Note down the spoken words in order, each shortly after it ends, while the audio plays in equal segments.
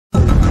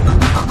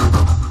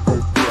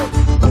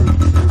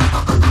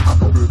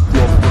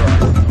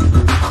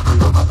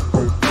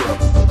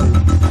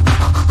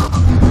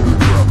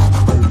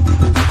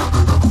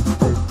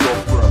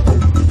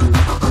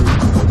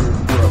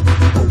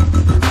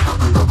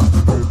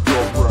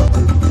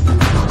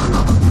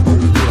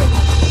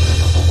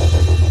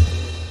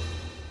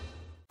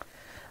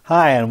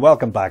Hi and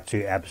welcome back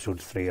to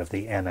episode 3 of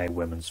the NI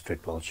Women's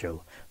Football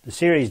Show, the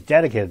series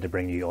dedicated to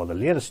bringing you all the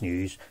latest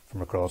news from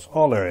across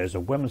all areas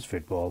of women's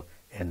football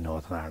in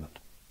Northern Ireland.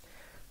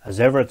 As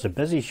ever, it's a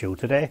busy show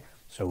today,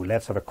 so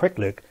let's have a quick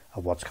look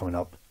at what's coming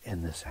up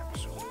in this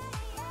episode.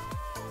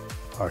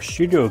 Our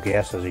studio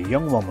guest is a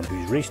young woman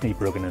who's recently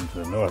broken into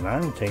the Northern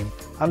Ireland team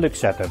and looks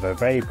set to have a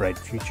very bright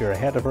future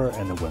ahead of her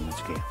in the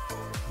women's game.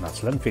 And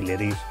that's Linfield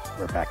Ladies'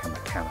 Rebecca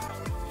McKenna.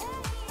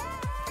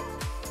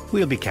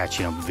 We'll be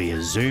catching up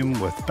via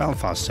Zoom with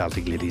Belfast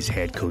Celtic Ladies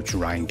head coach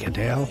Ryan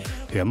Cadell,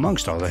 who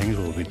amongst other things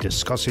will be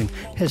discussing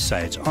his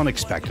side's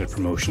unexpected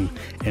promotion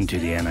into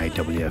the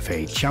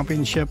NIWFA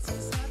Championship.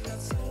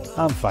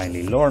 And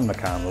finally, Lauren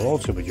McCann will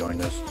also be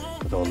joining us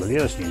with all the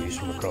latest news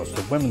from across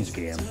the women's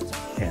game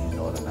in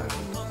Northern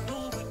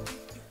Ireland.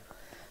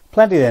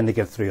 Plenty then to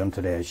get through on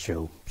today's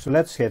show, so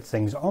let's get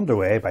things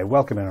underway by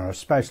welcoming our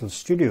special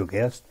studio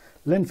guest,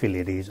 Linfield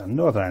Ladies and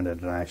Northern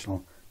Ireland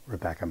International,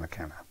 Rebecca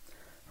McKenna.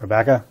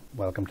 Rebecca,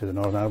 welcome to the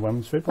Northern Ireland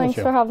Women's Football Show.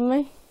 Thanks for having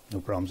me.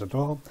 No problems at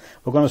all.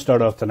 We're going to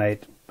start off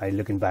tonight by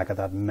looking back at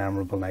that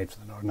memorable night for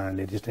the Northern Ireland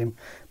Ladies team.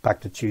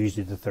 Back to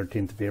Tuesday the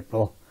 13th of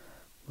April.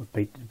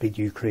 We beat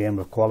Ukraine.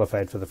 We've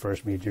qualified for the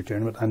first major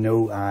tournament. I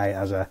know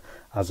as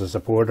a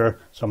supporter,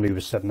 somebody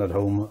was sitting at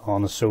home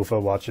on a sofa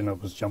watching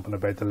it, was jumping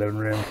about the living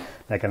room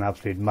like an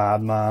absolute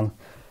madman.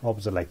 What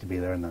was it like to be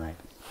there in the night?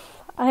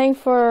 I think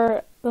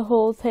for the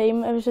whole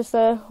team, it was just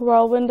a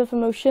whirlwind of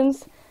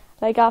emotions.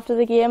 Like after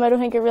the game, I don't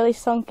think it really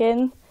sunk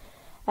in.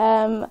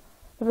 There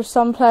were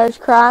some players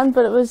crying,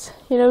 but it was,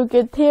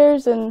 good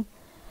tears. And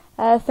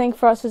I think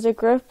for us as a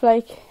group,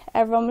 like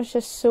everyone was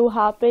just so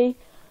happy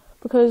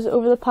because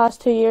over the past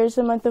 2 years,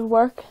 the amount of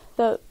work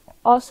that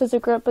us as a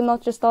group, and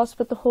not just us,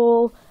 but the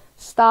whole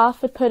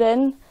staff had put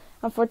in,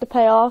 and for it to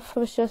pay off,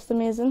 it was just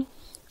amazing.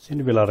 Seemed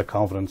to be a lot of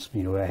confidence,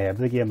 ahead of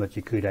the game that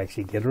you could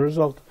actually get a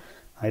result.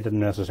 I didn't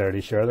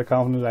necessarily share the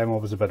confidence. I'm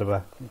always a bit of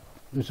an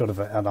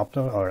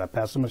optimist or a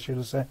pessimist, should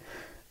I say.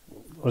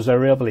 Was there a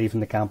real belief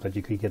in the camp that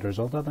you could get a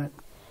result that night?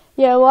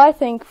 Yeah, well, I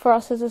think for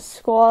us as a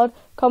squad,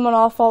 coming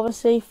off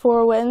obviously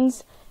 4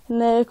 wins in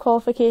the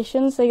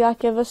qualifications, that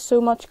gave us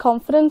so much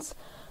confidence.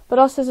 But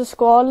us as a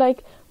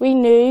squad, we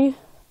knew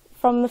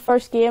from the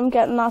first game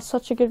getting that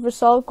such a good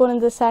result going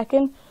into the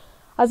second.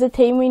 As a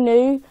team, we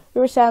knew,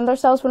 we were saying to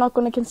ourselves, we're not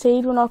going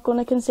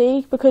to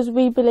concede, because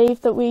we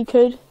believed that we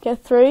could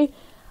get through.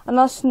 And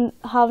us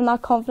having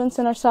that confidence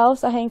in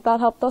ourselves, I think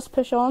that helped us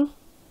push on.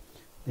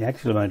 The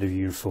actual amount of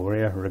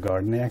euphoria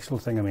regarding the actual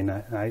thing,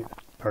 I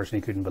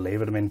personally couldn't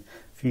believe it. A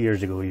few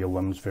years ago, your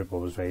women's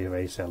football was very,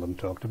 very seldom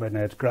talked about.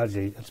 Now,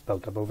 it's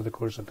built up over the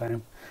course of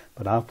time.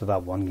 But after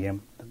that one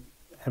game,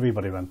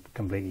 everybody went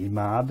completely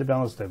mad, to be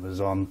honest. It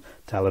was on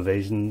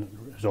television,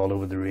 it was all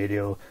over the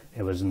radio,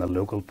 it was in the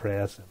local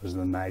press, it was in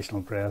the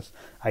national press.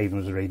 I even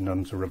was reading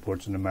on some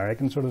reports in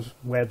American sort of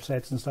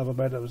websites and stuff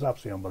about it. It was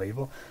absolutely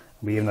unbelievable.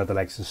 We even had the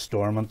likes of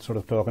Stormont sort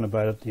of talking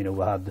about it. We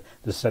had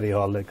the City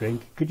Hall at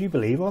Green. Could you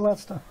believe all that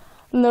stuff?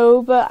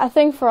 No, but I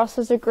think for us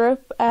as a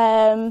group,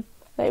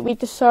 we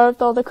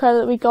deserved all the credit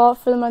that we got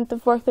for the amount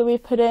of work that we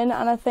put in,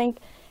 and I think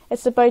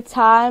it's about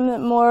time that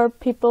more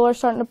people are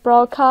starting to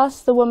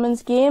broadcast the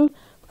women's game,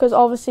 because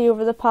obviously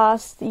over the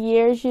past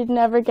years you'd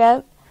never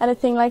get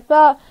anything like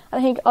that.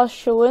 And I think us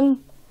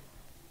showing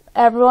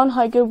everyone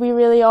how good we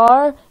really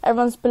are,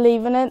 everyone's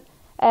believing it,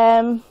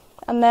 and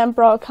then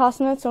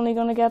broadcasting it's only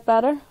going to get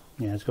better.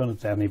 Yeah, it's going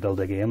to definitely build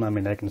a game.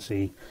 I can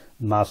see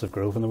massive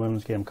growth in the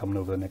women's game coming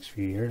over the next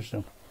few years.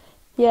 So.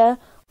 Yeah,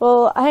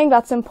 well, I think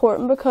that's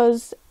important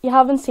because you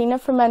haven't seen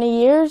it for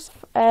many years.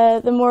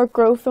 The more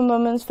growth in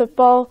women's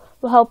football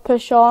will help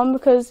push on,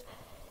 because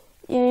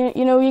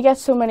you get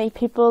so many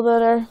people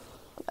that are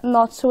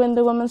not so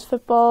into women's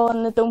football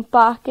and they don't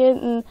back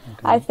it, and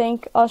okay. I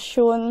think us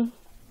showing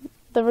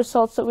the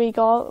results that we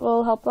got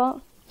will help that.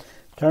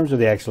 In terms of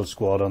the actual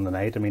squad on the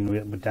night,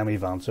 with Demi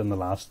Vance in the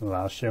last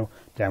show,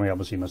 Demi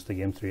obviously missed the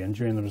game through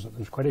injury, and there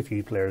was quite a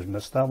few players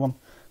missed that one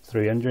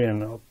through injury,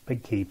 and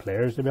big key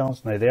players, to be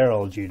honest. Now they're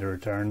all due to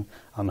return,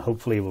 and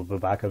hopefully will be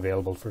back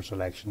available for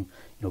selection,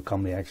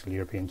 come the actual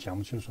European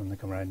Championships when they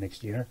come around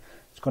next year.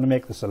 It's going to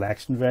make the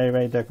selection very,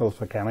 very difficult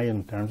for Kenny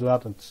in terms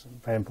of that. It's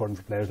very important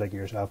for players like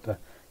yourself to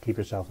keep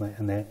yourself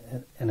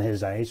in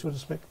his eyes, so to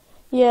speak.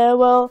 Yeah,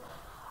 well,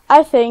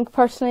 I think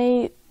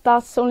personally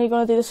that's only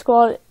going to do the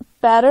squad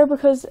better,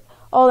 because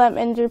all them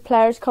injured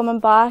players coming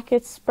back,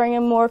 it's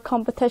bringing more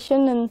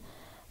competition, and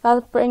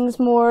that brings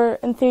more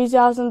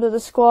enthusiasm to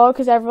the squad,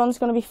 because everyone's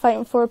going to be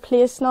fighting for a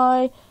place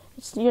now.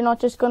 You're not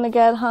just going to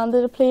get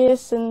handed a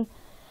place, and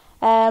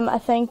I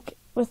think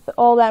with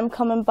all them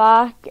coming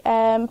back,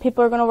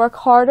 people are going to work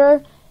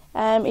harder,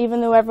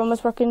 even though everyone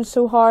was working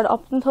so hard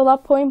up until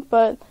that point.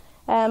 But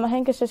I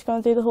think it's just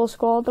going to do the whole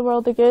squad the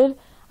world of good.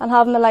 And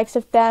having the likes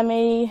of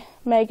Demi,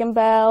 Megan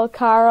Bell,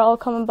 Cara all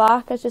coming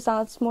back, it's just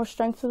adds more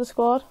strength to the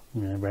squad.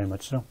 Yeah, very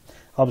much so.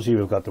 Obviously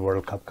we've got the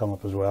World Cup coming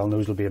up as well, and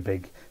those will be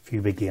a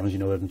few big games,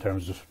 in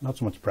terms of not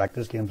so much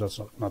practice games, that's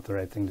not the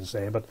right thing to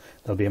say, but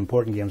there'll be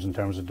important games in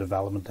terms of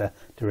development to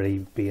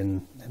really be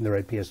in the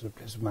right place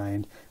of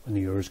mind when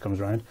the Euros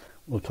comes around.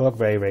 We'll talk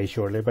very, very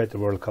shortly about the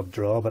World Cup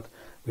draw, but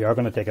we are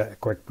going to take a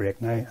quick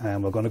break now,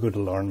 and we're going to go to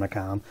Lauren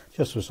McCann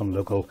just for some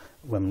local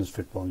women's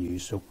football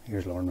news. So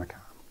here's Lauren McCann.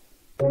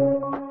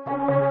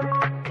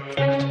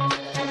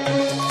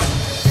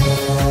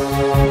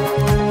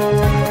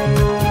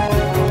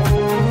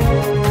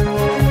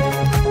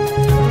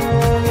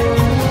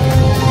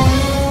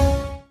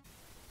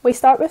 We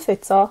start with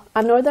futsal,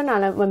 and Northern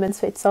Ireland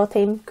women's futsal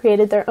team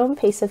created their own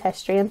piece of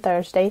history on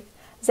Thursday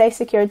as they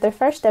secured their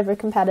first ever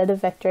competitive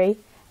victory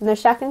in their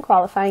second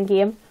qualifying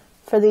game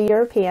for the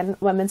European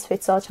Women's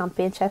Futsal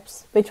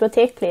Championships, which will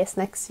take place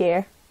next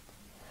year.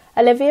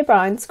 Olivia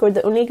Brown scored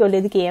the only goal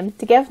of the game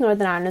to give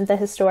Northern Ireland the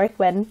historic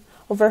win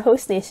over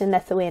host nation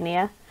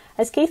Lithuania,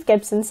 as Keith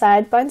Gibson's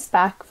side bounced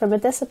back from a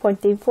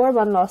disappointing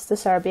 4-1 loss to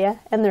Serbia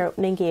in their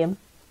opening game.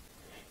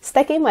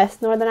 Sticking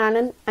with Northern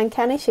Ireland, and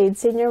Kenny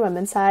Sheed's senior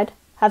women's side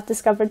have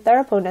discovered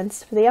their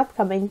opponents for the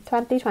upcoming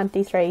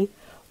 2023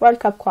 World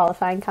Cup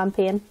qualifying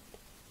campaign.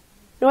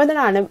 Northern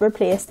Ireland were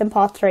placed in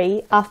pot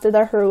 3 after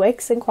their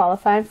heroics in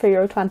qualifying for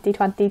Euro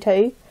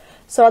 2022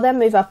 saw them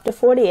move up to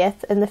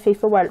 48th in the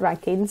FIFA World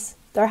Rankings,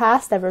 their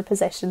highest ever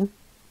position.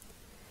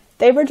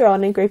 They were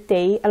drawn in Group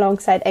D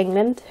alongside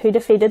England, who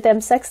defeated them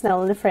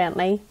 6-0 in a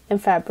friendly in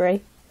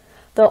February.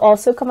 They'll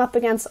also come up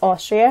against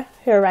Austria,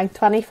 who are ranked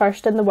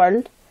 21st in the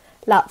world,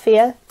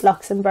 Latvia,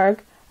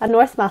 Luxembourg and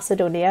North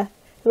Macedonia,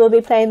 who will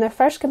be playing their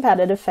first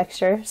competitive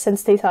fixture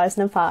since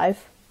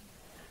 2005.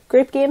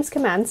 Group games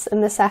commence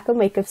in the second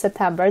week of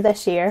September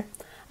this year,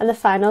 and the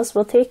finals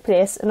will take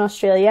place in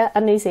Australia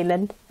and New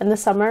Zealand in the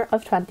summer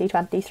of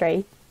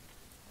 2023.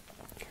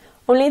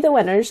 Only the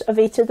winners of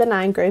each of the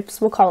 9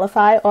 groups will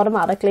qualify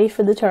automatically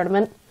for the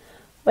tournament,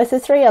 with the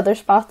 3 other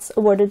spots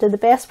awarded to the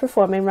best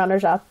performing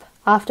runners-up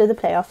after the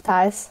playoff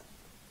ties.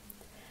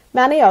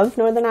 Many of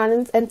Northern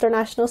Ireland's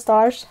international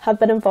stars have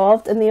been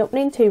involved in the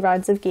opening 2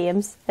 rounds of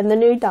games in the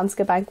new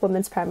Danske Bank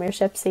Women's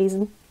Premiership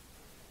season.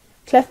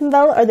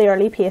 Cliftonville are the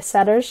early pace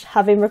setters,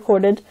 having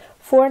recorded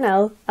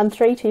 4-0 and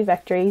 3-2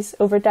 victories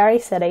over Derry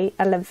City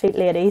and Linfield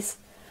Ladies,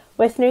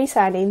 with new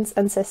signings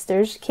and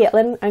sisters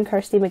Caitlin and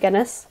Kirsty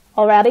McGuinness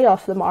already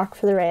off the mark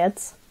for the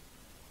Reds.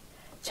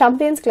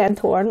 Champions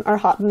Glentoran are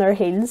hot on their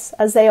heels,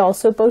 as they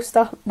also boast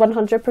a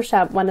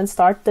 100% winning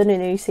start to the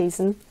new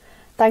season,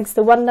 thanks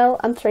to 1-0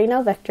 and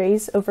 3-0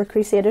 victories over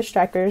Crusader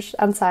Strikers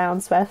and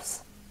Scion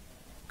Swifts,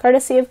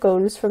 courtesy of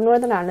goals from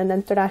Northern Ireland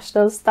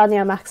internationals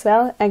Danielle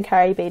Maxwell and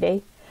Carrie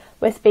Beattie,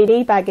 with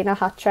Beattie bagging a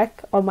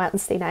hat-trick on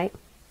Wednesday night.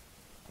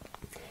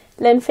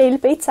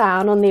 Linfield beat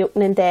Scion on the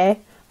opening day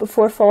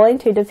before falling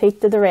to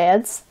defeat to the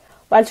Reds,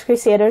 whilst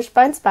Crusaders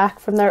bounced back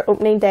from their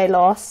opening day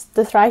loss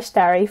to thrash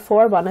Derry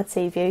 4-1 at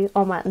Seaview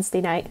on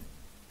Wednesday night.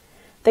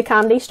 The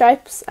Candy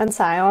Stripes and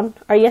Scion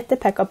are yet to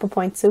pick up a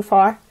point so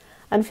far,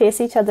 and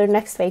face each other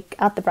next week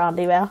at the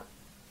Brandywell.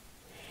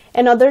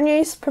 In other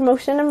news,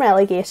 promotion and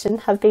relegation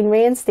have been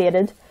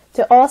reinstated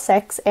to all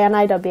 6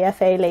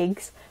 NIWFA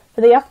leagues for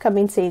the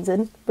upcoming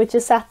season, which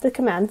is set to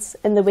commence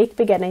in the week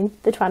beginning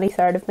the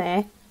 23rd of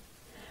May.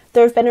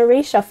 There have been a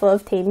reshuffle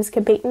of teams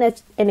competing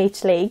in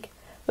each league,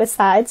 with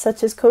sides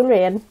such as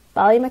Coleraine,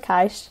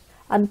 Ballymacaish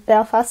and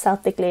Belfast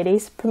Celtic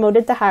Ladies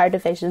promoted to higher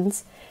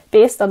divisions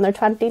based on their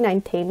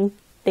 2019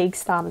 league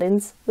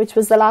standings, which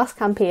was the last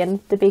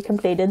campaign to be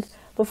completed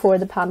before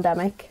the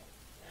pandemic.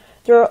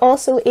 There are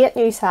also 8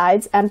 new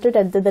sides entered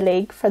into the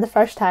league for the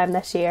first time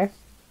this year.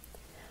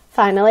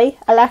 Finally,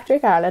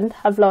 Electric Ireland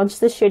have launched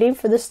the Shooting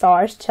for the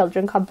Stars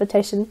Children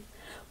competition,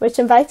 which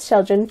invites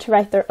children to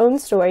write their own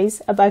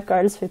stories about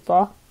girls'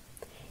 football.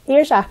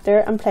 Here's actor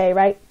and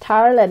playwright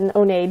Tara Lynn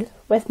O'Neill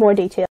with more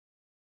detail.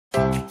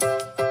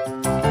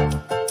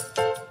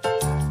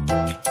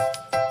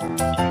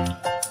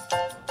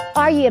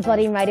 Are you a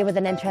budding writer with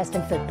an interest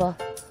in football?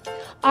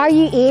 Are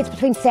you aged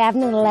between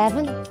 7 and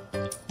 11?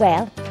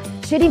 Well,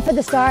 Shooting for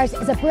the Stars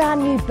is a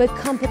brand new book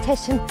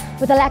competition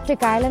with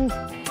Electric Ireland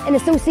in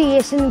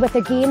association with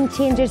their Game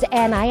Changers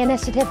NI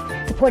initiative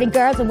supporting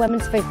girls and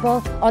women's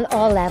football on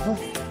all levels.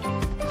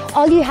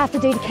 All you have to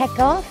do to kick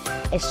off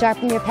is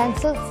sharpen your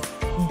pencils,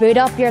 boot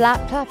up your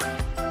laptop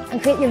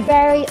and create your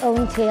very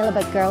own tale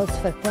about girls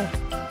football.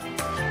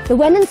 The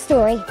winning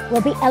story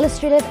will be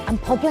illustrated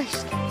and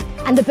published,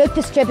 and the book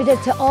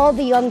distributed to all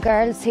the young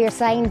girls who are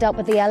signed up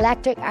with the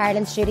Electric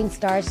Ireland Shooting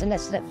Stars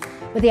initiative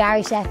with the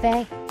Irish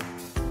FA.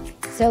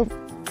 So,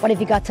 what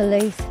have you got to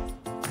lose?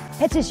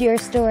 Pitch us your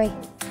story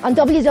on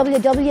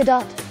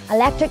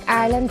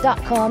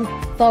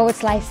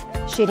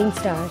www.electricireland.com/shooting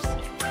stars,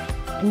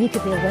 and you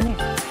could be a winner.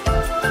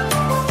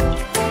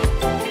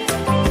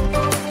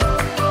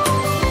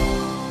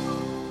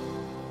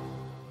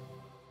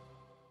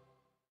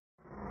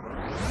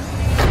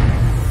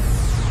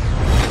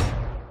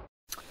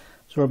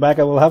 So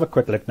Rebecca, we'll have a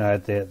quick look now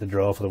at the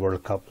draw for the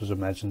World Cup, as I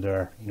mentioned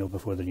there,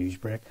 before the news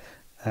break.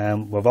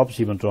 We've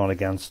obviously been drawn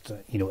against,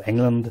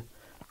 England,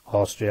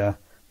 Austria,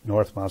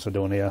 North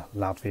Macedonia,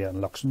 Latvia and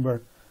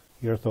Luxembourg.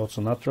 Your thoughts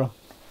on that draw?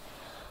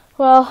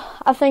 Well,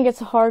 I think it's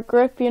a hard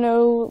group.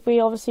 We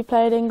obviously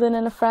played England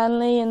in a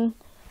friendly and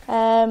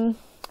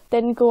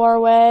didn't go our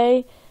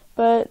way.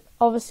 But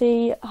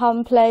obviously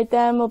having played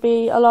them, we'll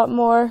be a lot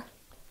more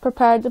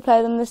prepared to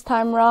play them this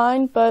time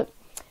round. But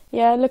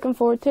yeah, looking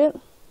forward to it.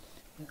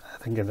 I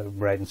think I'm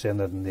right in saying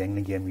that in the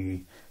England game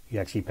you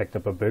actually picked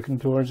up a booking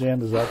towards the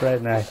end, is that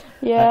right? Now,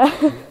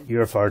 yeah.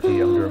 You're far too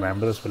young to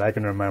remember this, but I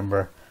can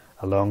remember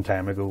a long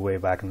time ago, way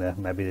back in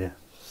maybe the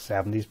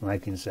 70s,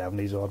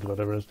 1970s or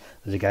whatever it is,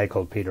 there's a guy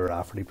called Peter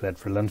Rafferty, played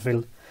for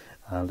Linfield,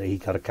 and he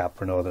got a cap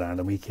for Northern Ireland,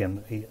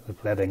 and he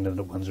played England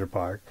at Windsor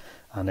Park,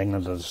 and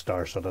England had a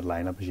star-studded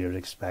lineup as you would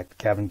expect.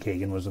 Kevin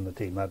Keegan was in the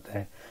team that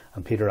day,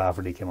 and Peter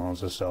Rafferty came on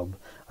as a sub,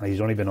 and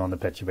he's only been on the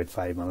pitch about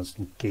 5 minutes,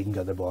 and Keegan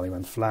got the ball, he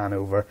went flying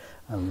over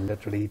and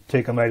literally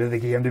took him out of the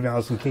game, to be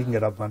honest, and Keegan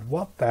got up and went,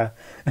 what the?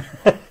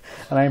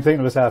 And I'm thinking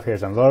to myself,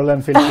 here's another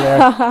Linfield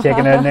player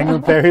taking out an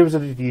England player. Who was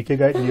it you took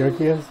out in your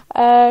case?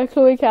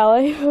 Chloe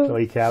Kelly.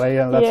 Chloe Kelly,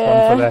 and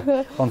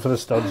that's one for the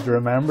studs to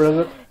remember, is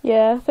it?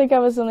 Yeah, I think I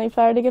was the only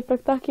player to get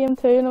booked that game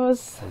too, and it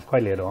was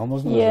quite late on,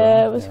 wasn't it?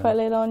 Yeah, it was quite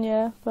late on,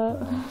 yeah.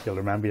 But you'll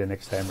remember you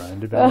next time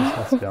round, to be honest,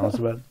 let's be honest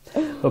with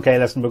it. Okay,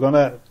 listen, we're going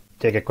to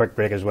take a quick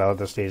break as well at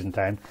this stage in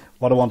time.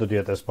 What I want to do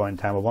at this point in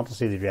time, I want to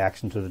see the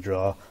reaction to the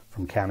draw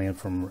from Kenny and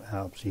from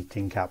obviously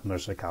team captain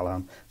Ursula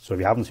Callahan. So if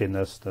you haven't seen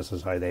this, this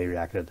is how they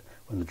reacted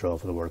when the draw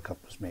for the World Cup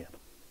was made.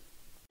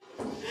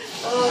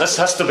 This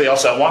has to be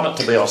us. I want it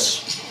to be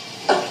us.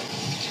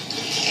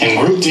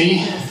 In Group D.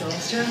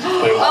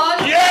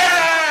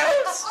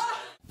 Yes!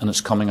 And it's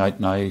coming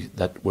out now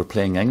that we're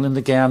playing England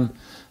again,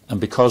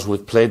 and because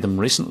we've played them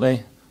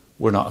recently,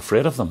 we're not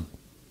afraid of them.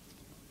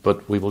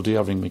 But we will do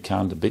everything we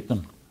can to beat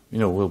them. You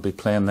know, we'll be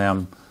playing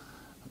them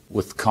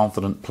with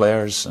confident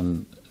players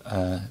and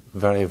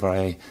very,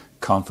 very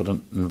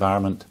confident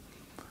environment.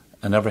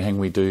 And everything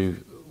we do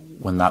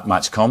when that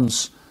match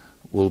comes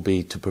will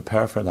be to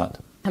prepare for that.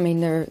 I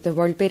mean, they're the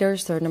world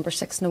beaters. They're number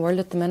 6 in the world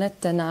at the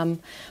minute, and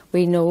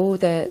we know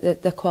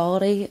the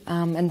quality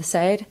in the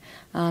side,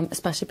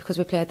 especially because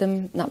we played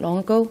them not long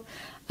ago.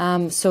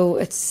 So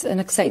it's an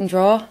exciting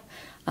draw.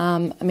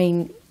 I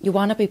mean, you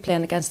want to be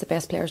playing against the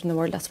best players in the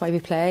world. That's why we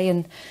play,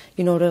 and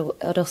you know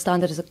it'll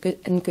stand us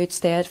in good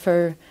stead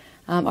for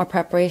our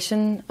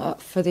preparation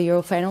for the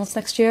Euro finals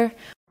next year.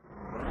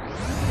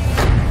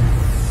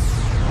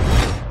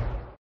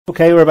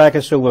 Okay,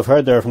 Rebecca, so we've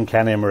heard there from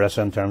Kenny and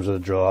Marissa in terms of the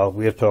draw.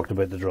 We have talked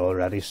about the draw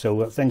already,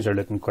 so things are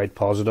looking quite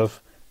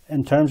positive.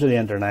 In terms of the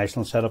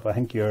international setup, I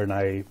think you're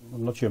now, I'm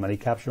not sure how many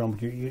caps you're on,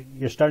 but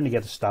you're starting to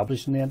get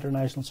established in the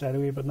international side a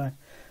wee bit now.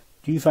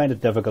 Do you find it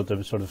difficult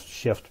to sort of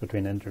shift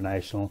between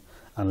international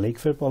and league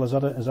football? Is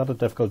that a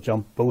difficult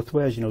jump both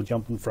ways, you know,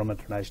 jumping from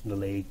international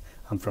to league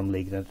and from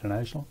league to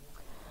international?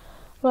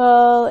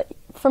 Well,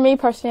 for me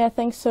personally, I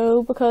think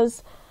so,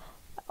 because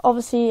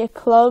obviously a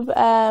club,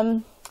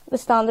 the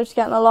standards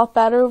getting a lot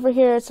better over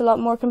here. It's a lot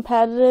more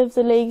competitive.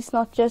 The league's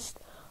not just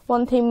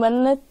one team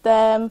winning it.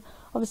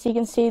 Obviously you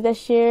can see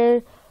this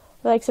year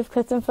the likes of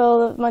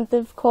Cliftonville, the amount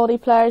of quality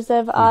players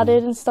they've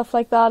added and stuff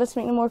like that. It's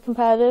making it more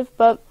competitive.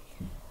 But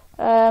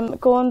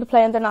going to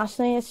play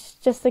internationally, it's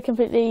just a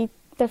completely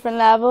different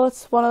level.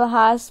 It's one of the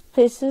highest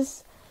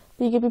places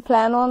that you could be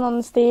playing on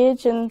the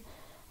stage, and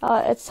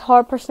it's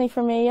hard personally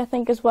for me, I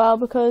think, as well,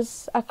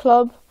 because at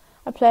club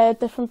I play a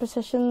different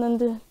position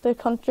than the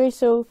country,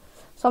 so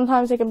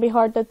sometimes it can be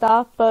hard to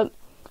adapt, but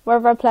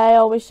wherever I play I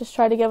always just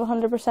try to give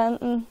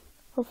 100% and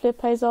hopefully it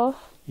pays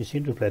off. You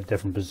seem to have played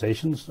different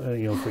positions,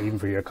 you know, even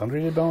for your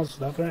country, to be honest, is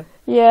that right?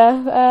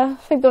 Yeah,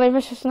 I think the only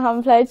position I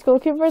haven't played is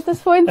goalkeeper at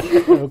this point.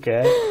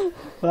 Okay,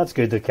 well that's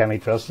good that Kenny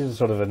trusts you,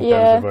 sort of in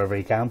terms of wherever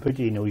he can put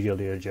you, he knows you'll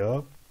do your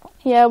job.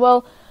 Yeah,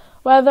 well,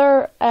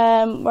 whether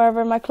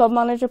wherever my club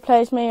manager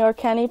plays me or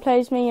Kenny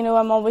plays me, you know,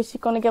 I'm always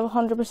going to give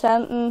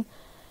 100%,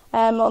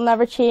 and it'll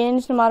never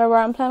change no matter where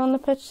I'm playing on the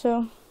pitch.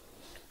 So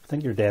I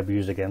think your debut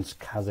is against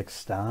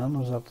Kazakhstan,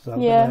 was that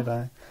yeah.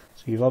 Right?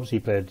 So you've obviously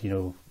played, you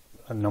know,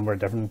 a number of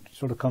different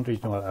sort of countries,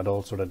 you know, at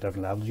all sort of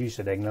different levels. You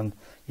said England,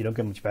 you don't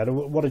get much better.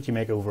 What did you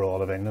make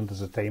overall of England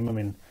as a team? I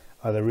mean,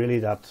 are they really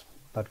that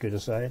good a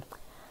side?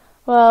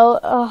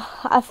 Well,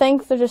 I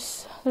think they're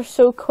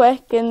so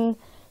quick and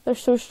they're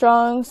so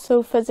strong,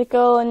 so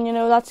physical, and you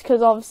know that's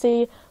because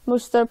obviously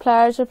most of their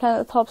players are playing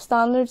at the top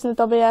standards in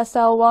the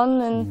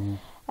WSL1,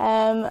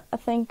 and I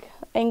think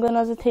England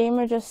as a team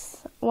are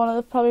just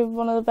probably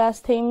one of the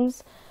best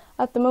teams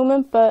at the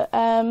moment. But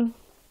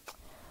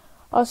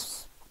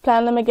us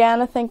playing them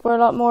again, I think we're a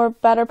lot more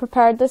better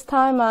prepared this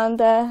time,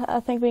 and I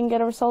think we can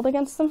get a result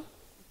against them.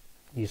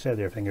 You said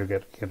you think you're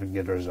get a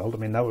result. I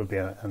mean, that would be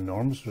an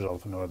enormous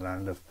result for Northern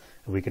Ireland if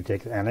we could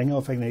take anything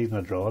off, even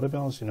a draw, to be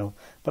honest, you know.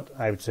 But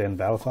I would say in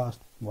Belfast,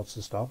 what's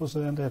to stop us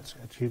then? It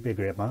should be a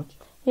great match.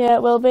 Yeah,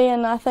 it will be,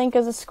 and I think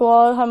as a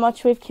squad, how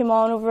much we've come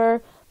on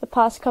over the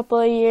past couple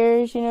of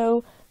years, you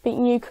know,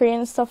 beating Ukraine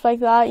and stuff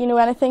like that. You know,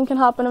 anything can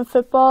happen in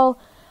football,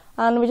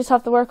 and we just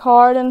have to work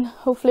hard, and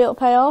hopefully it'll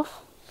pay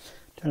off.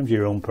 In terms of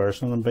your own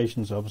personal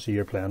ambitions, obviously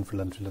you're playing for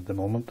Linfield at the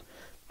moment.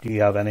 Do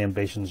you have any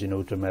ambitions, you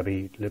know, to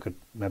maybe look at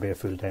a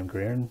full-time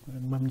career in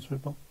women's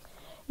football?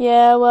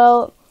 Yeah,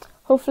 well,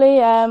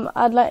 hopefully, I'm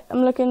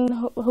looking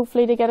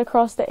hopefully to get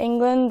across to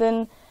England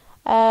and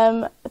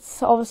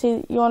It's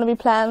obviously you want to be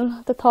playing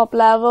at the top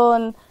level,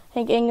 and I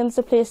think England's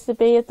the place to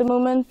be at the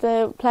moment.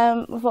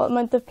 Playing with what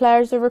amount of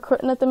players they're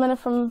recruiting at the minute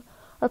from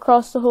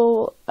across the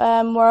whole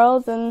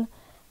world, and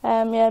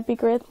yeah, it'd be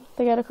great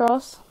to get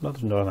across. A lot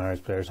of Northern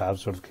Irish players have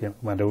sort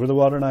of went over the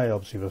water now,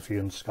 obviously with a few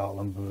in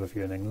Scotland, with a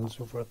few in England and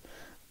so forth.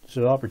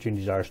 So the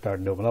opportunities are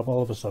starting to open up.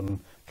 All of a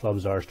sudden,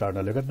 clubs are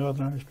starting to look at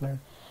Northern Irish players.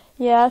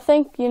 Yeah, I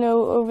think,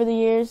 over the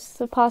years,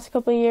 the past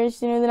couple of years,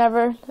 they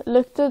never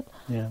looked at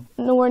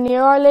nowhere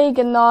near our league,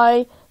 and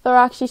now they're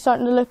actually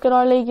starting to look at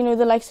our league.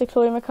 The likes of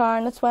Chloe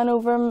McCann that's went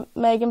over,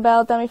 Megan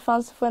Bell, Demi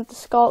Fanseth went to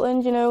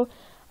Scotland,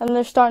 and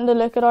they're starting to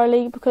look at our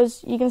league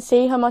because you can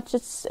see how much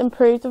it's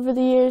improved over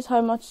the years,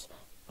 how much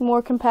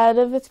more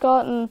competitive it's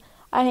got, and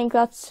I think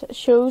that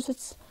shows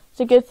it's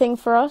a good thing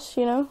for us,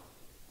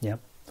 Yeah.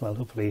 Well,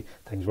 hopefully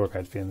things work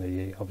out for you, and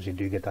you obviously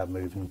do get that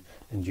move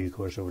in due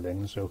course over to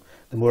England. So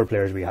the more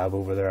players we have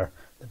over there,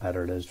 the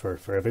better it is for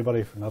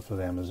everybody, not for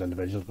them as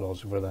individuals, but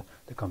also for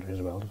the country as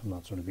well, from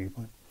that sort of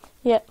viewpoint.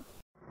 Yeah.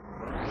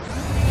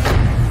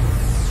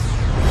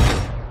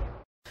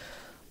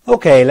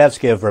 Okay, let's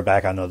give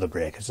Rebecca another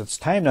break, as it's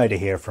time now to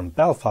hear from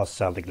Belfast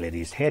Celtic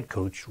Ladies head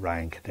coach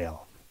Ryan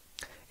Cadell.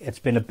 It's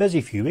been a busy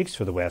few weeks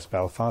for the West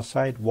Belfast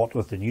side, what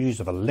with the news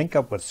of a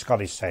link-up with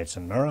Scottish side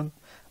St Mirren,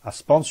 a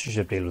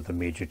sponsorship deal with a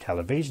major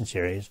television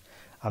series,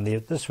 and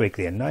this week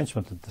the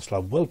announcement that the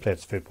club will play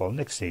its football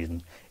next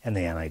season in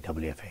the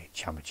NIWFA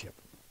Championship.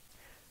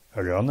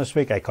 Earlier on this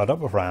week I caught up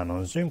with Ryan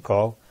on a Zoom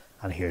call,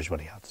 and here's what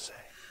he had to say.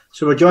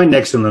 So we're joined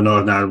next on the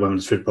Northern Ireland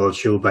Women's Football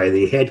Show by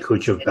the head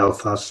coach of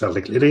Belfast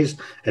Celtic Ladies.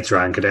 It's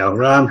Ryan Cadell.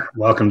 Ryan,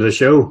 welcome to the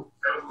show.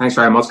 Thanks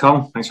very much,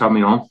 Colin. Thanks for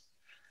having me on.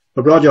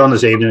 I brought you on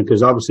this evening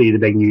because obviously the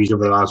big news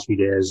over the last few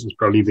days has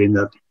probably been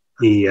that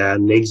the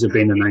leagues have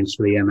been announced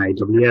for the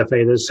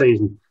NIWFA this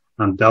season,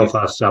 and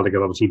Belfast Celtic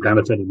have obviously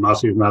benefited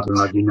massively from that, and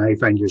that you now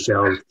find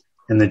yourselves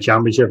in the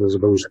Championship as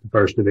opposed to the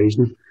First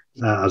Division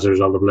as a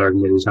result of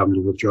Lurgan Ladies having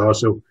to withdraw.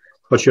 So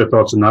what's your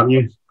thoughts on that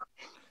news?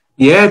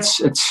 Yeah,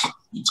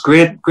 it's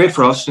great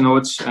for us.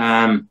 It's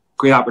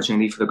great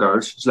opportunity for the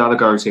girls. There's a lot of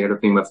girls here that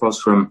have been with us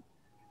from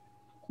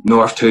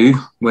North 2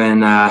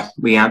 when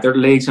we entered the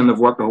leagues, and they've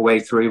worked the whole way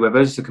through with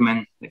us to come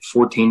in like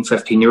 14,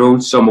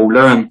 15-year-olds, some older,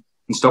 and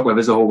stuck with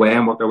us the whole way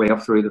and worked their way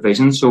up through the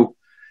division. So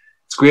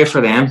it's great for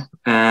them.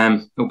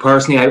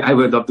 Personally, I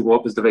would love to go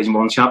up as Division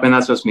 1 champion.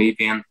 That's just me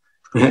being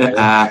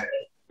my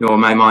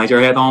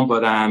manager head on.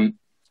 But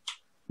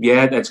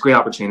yeah, it's a great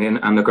opportunity,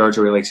 and the girls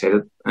are really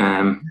excited.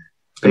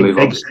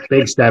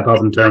 Big step up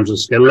in terms of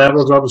skill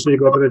levels, obviously, to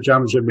go up to the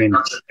Championship. I mean,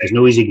 there's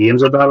no easy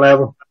games at that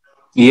level.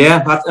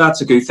 Yeah,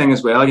 that's a good thing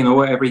as well.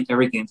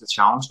 Every game's a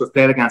challenge. We've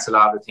played against a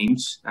lot of the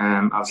teams.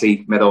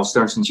 Obviously, Mid-Ulster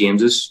and St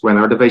James's were in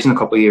our division a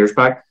couple of years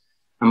back,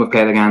 and we've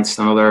played against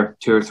another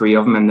 2 or 3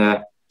 of them in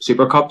the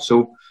Super Cup.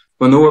 So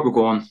we know what we're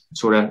going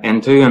sort of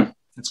into, and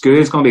it's good.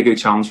 It's going to be a good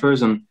challenge for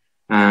us, and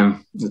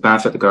it'll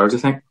benefit the girls, I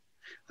think.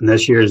 And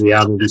this year is the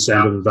added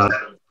incentive of that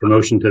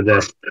promotion to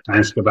the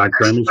Leinster Back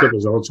Premiership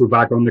is also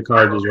back on the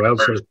card as well.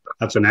 So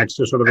that's an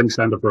extra sort of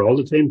incentive for all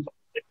the teams.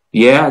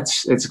 Yeah,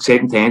 it's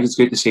exciting times. It's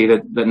good to see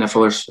that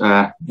Niflers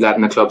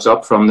letting the clubs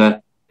up from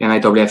the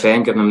NIWFA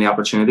and giving them the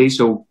opportunity.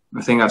 So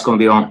I think that's going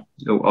to be on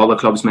all the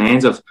clubs'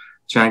 minds of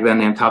trying to get in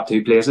them top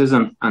 2 places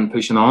and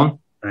pushing on.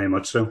 Very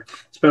much so.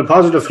 It's been a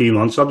positive few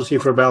months, obviously,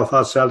 for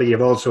Belfast Celtic.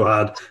 You've also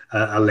had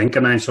a link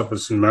announced up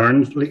with St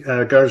Mirren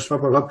Girls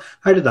Football Club.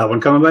 How did that one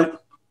come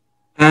about?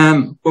 We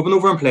went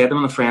over and played them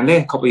in a friendly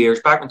a couple of years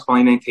back in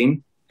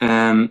 2019.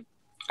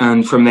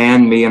 And from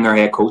then, me and their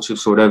head coach have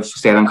sort of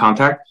stayed in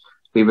contact.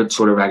 We would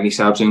sort of regularly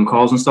set up Zoom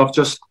calls and stuff,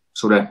 just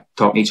sort of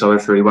talking each other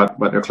through what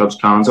their club's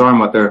plans are and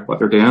what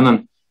they're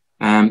doing.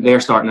 And they're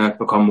starting to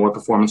become more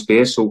performance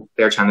based, so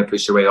they're trying to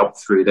push their way up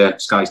through the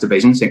Scottish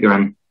divisions. I think they're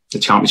in the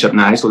Championship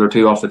now, so they're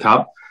 2 off the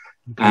top.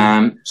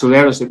 Okay. So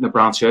they're just looking to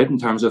branch out in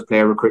terms of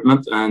player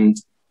recruitment, and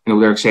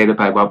they're excited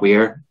by what we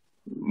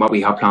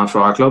have planned for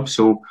our club.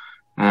 So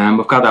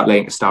we've got that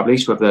link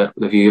established with the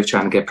view of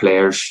trying to get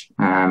players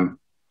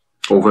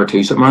over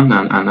to St Mirren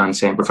and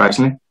same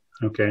professionally.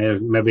 Okay,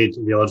 maybe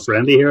the odd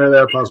friendly here or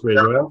there possibly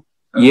as well.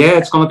 Yeah,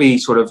 it's going to be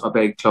sort of a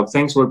big club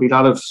thing, so it'll be a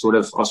lot of sort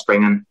of us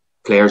bringing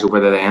players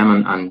over to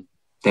them and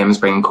them is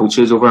bringing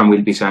coaches over, and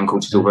we'll be sending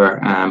coaches over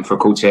for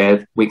coach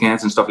ed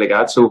weekends and stuff like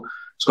that. So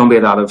it's going to be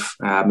a lot of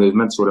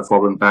movement sort of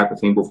forward and back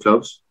between both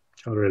clubs.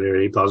 Oh,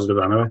 really positive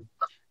anyway.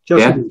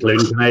 Just to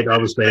conclude tonight,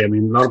 obviously, I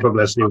mean, a lot of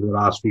publicity over the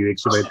last few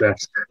weeks about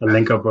the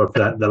link up with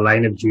the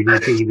Line of Duty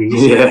TV.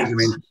 Yeah. I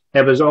mean,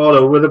 it was all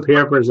over the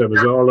papers, it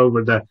was all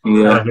over the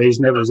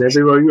television, it was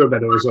everywhere. You were a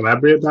bit of a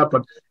celebrity at that,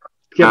 but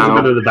give us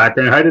a bit of the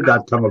background. How did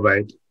that come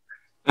about?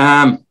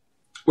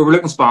 We were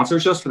looking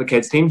sponsors just for the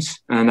kids' teams,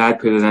 and I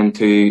put it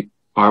into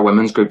our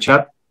women's group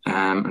chat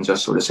and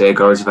just sort of say,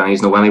 girls, if any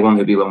know anyone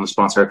who'd be willing to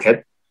sponsor a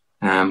kid,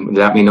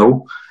 let me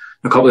know.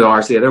 A couple of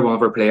hours later, one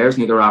of our players,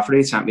 Neither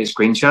Rafferty, sent me a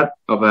screenshot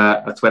of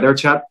a Twitter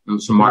chat. It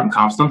was from Martin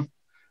Compston.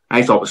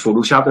 I thought it was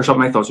photoshopped or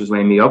something. I thought she was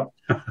weighing me up.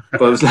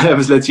 But it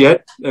was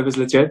legit. It was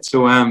legit.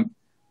 So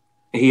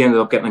he ended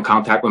up getting in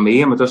contact with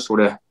me, and we just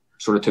sort of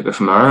took it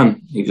from there.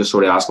 And he just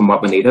sort of asked him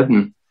what we needed.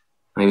 And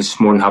and he was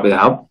more than happy to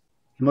help.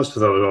 You must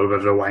have thought it was all a bit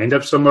of a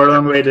wind-up somewhere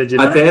along the way, did you?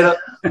 I did.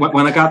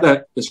 When I got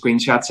the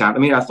screenshot sent to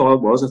me, I thought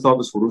it was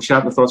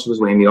Photoshop. I thought she was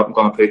weighing me up and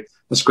going to put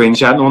a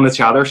screenshot on the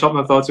chat or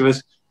something. I thought she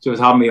was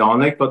having me on,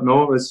 like, but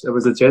no, it was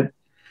legit.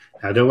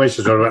 I don't wish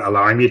to sort of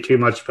alarm you too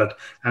much, but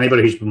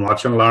anybody who's been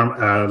watching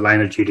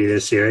Line of Duty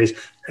this series,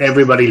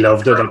 everybody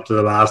loved it up to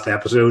the last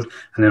episode,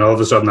 and then all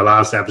of a sudden the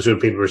last episode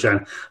people were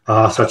saying,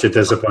 "Oh, such a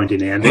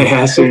disappointing ending."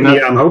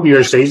 Yeah, I'm hoping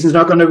your season's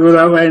not going to go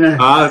that way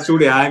now. So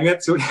do I,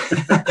 mate. So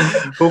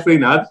hopefully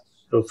not.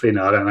 Hopefully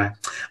not, anyway.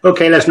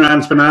 Okay, listen, Ryan,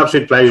 it's been an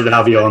absolute pleasure to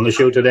have you on the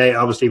show today.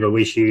 Obviously, we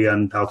wish you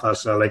and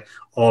Belfast Celtic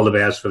all the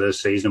best for this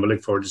season. We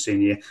look forward to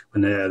seeing you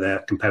when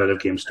the competitive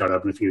games start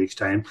up in a few weeks'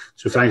 time.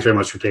 So thanks very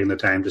much for taking the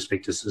time to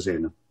speak to us this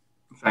evening.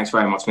 Thanks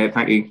very much, mate.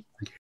 Thank you.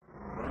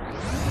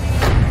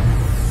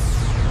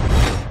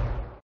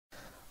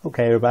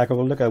 Okay, Rebecca,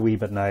 we'll look a wee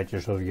bit now at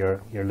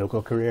your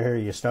local career here.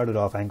 You started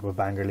off, I think, with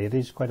Bangor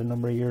Ladies quite a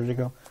number of years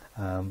ago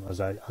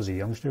as a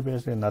youngster,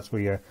 basically, and that's where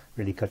you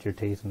really cut your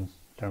teeth in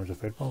terms of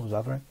football. Was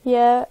that right?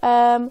 Yeah,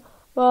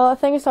 well, I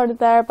think I started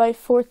there about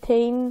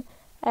 14,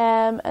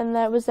 and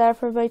I was there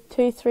for about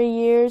 2-3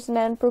 years, and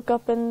then broke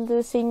up in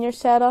the senior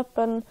setup,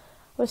 and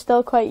I was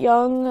still quite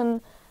young, and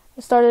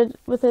I started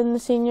within the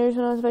seniors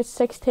when I was about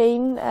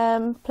 16,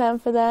 playing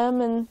for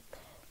them, and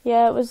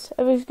yeah, it was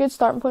a good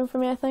starting point for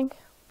me, I think.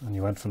 And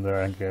you went from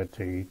there, I think,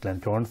 to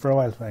Glentoran for a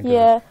while. I think.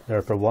 Yeah.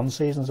 There for one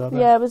season, is that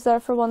right? Yeah, I was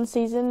there for one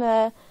season,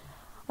 and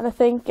I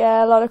think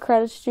a lot of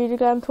credit's due to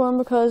Glentoran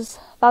because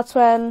that's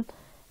when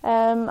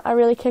I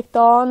really kicked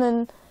on,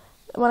 and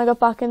when I got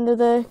back into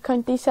the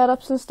county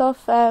setups and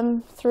stuff,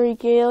 through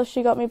Gail,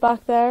 she got me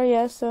back there,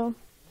 yeah, so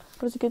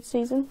it was a good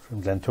season.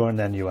 From Glentoran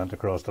then you went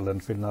across to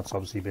Linfield, and that's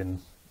obviously been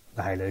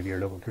the highlight of your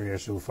local career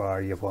so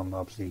far. You've won,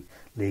 obviously,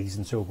 leagues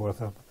and so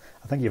forth.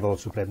 I think you've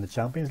also played in the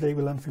Champions League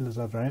with Linfield, is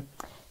that right?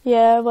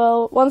 Yeah,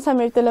 well, once I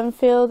moved to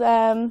Linfield,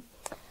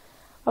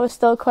 I was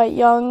still quite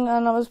young,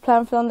 and I was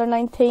playing for the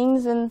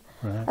under-19s, and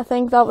right. I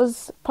think that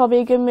was probably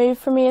a good move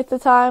for me at the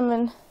time,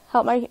 and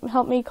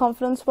helped me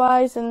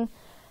confidence-wise, and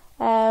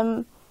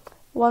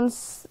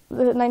once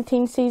the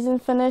 19 season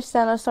finished,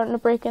 then I was starting to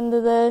break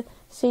into the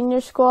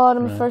senior squad,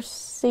 and my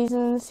first season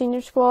in the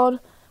senior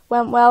squad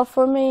went well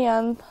for me,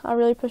 and I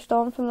really pushed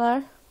on from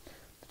there.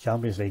 The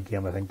Champions League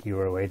game, I think you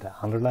were away to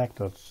Anderlecht,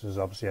 which is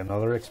obviously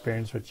another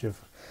experience which you've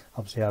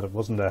obviously had. It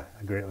wasn't a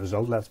great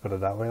result, let's put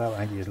it that way.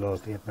 I think you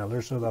lost 8-0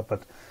 or so,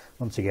 but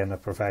once again, a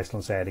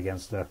professional side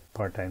against a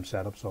part-time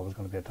setup is always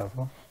going to be a tough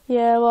one.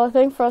 Yeah, well, I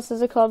think for us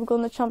as a club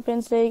going to the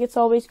Champions League, it's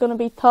always going to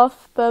be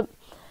tough, but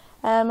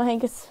I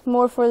think it's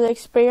more for the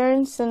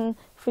experience, and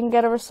if we can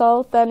get a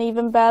result, then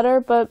even better.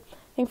 But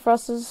I think for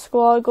us as a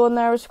squad, going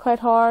there was quite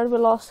hard. We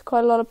lost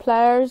quite a lot of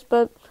players,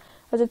 but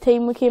as a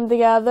team we came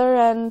together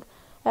and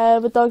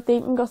with dug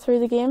deep and got through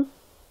the game.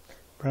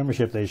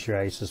 Premiership this year,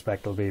 I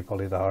suspect, will be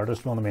probably the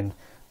hardest one. I mean,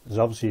 there's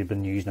obviously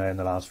been news now in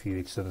the last few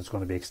weeks that it's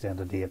going to be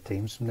extended to 8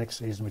 teams from next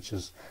season, which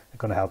is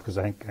going to help because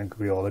I think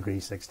we all agree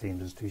 6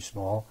 teams is too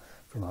small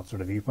from that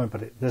sort of viewpoint.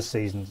 But this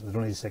season, there's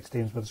only 6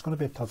 teams, but it's going to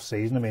be a tough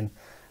season. I mean,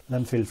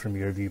 Linfield, from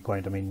your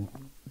viewpoint, I mean,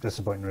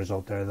 disappointing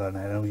result there. That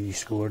I know you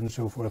scored and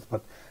so forth,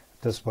 but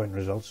disappointing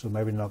results, so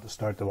maybe not the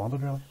start they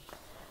wanted, really.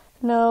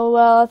 No,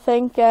 well, I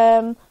think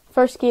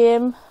first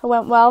game it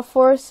went well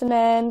for us, and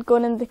then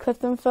going into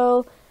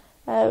Cliftonville,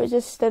 we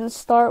just didn't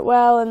start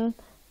well and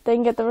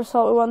didn't get the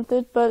result we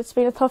wanted. But it's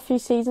been a tough few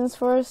seasons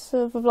for us.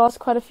 So we've lost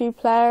quite a few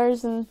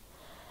players, and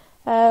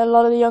a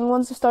lot of the young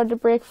ones have started to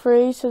break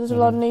through. So there's a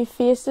lot of new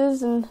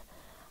faces, and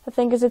I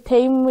think as a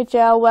team we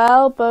gel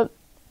well. But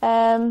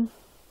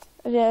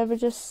yeah,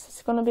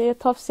 it's going to be a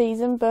tough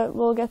season, but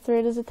we'll get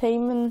through it as a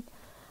team, and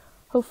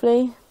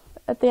hopefully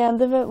at the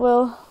end of it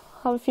we'll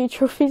have a few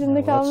trophies in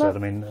the cabinet. I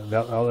mean, the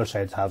other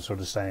sides have sort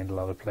of signed a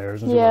lot of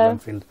players, and so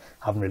Linfield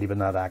haven't really been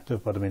that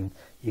active. But I mean,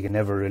 you can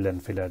never rule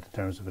Linfield out in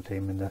terms of a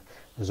team. And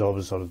there's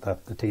always sort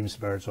of the team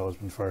spirit's always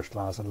been first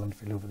class at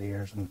Linfield over the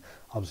years, and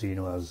obviously, you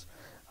know, as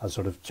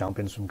sort of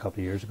champions from a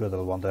couple of years ago,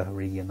 they'll want to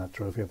regain that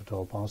trophy if at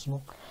all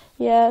possible.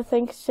 Yeah, I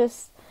think it's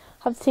just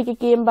have to take it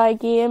game by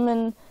game,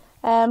 and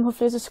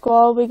hopefully as a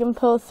squad we can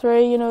pull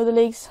through. You know, the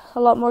league's a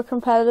lot more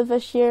competitive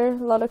this year. A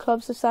lot of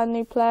clubs have signed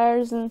new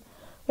players, and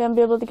we haven't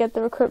been able to get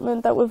the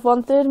recruitment that we've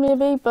wanted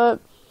maybe,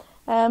 but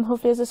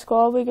hopefully as a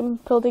squad we can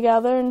pull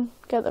together and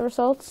get the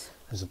results.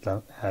 Is it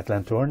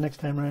Glentoran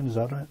next time round, is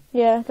that right?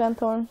 Yeah,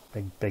 Glentoran.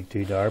 Big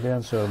 2 derby,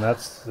 and so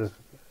that's,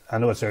 I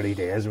know it's early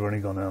days, we're only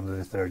going on to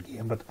the 3rd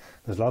game, but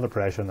there's a lot of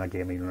pressure in that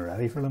game even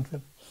already for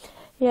Linfield.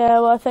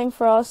 Yeah, well, I think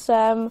for us,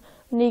 we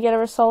need to get a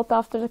result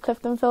after the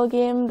Cliftonville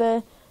game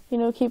to, you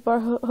know, keep our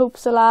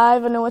hopes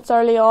alive. I know it's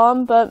early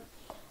on, but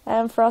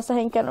for us, I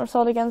think getting a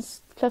result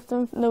against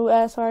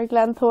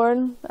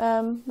Glentoran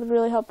would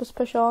really help us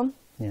push on.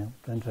 Yeah,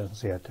 interesting to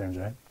see how it turns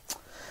out.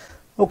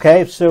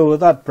 Okay, so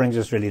that brings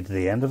us really to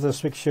the end of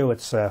this week's show.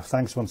 It's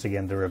thanks once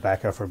again to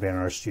Rebecca for being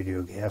our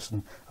studio guest,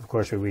 and of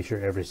course we wish her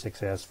every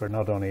success for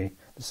not only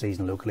the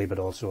season locally but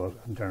also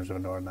in terms of a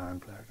Northern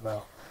Ireland player as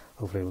well.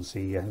 Hopefully we'll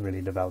see you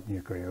really developing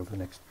your career over the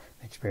next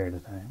period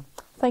of time.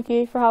 Thank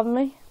you for having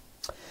me.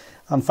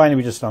 And finally,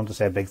 we just want to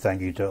say a big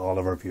thank you to all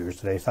of our viewers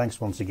today. Thanks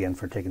once again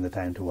for taking the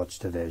time to watch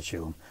today's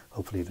show, and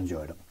hopefully you've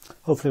enjoyed it.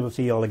 Hopefully we'll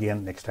see you all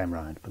again next time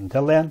round. But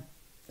until then,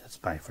 it's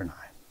bye for now.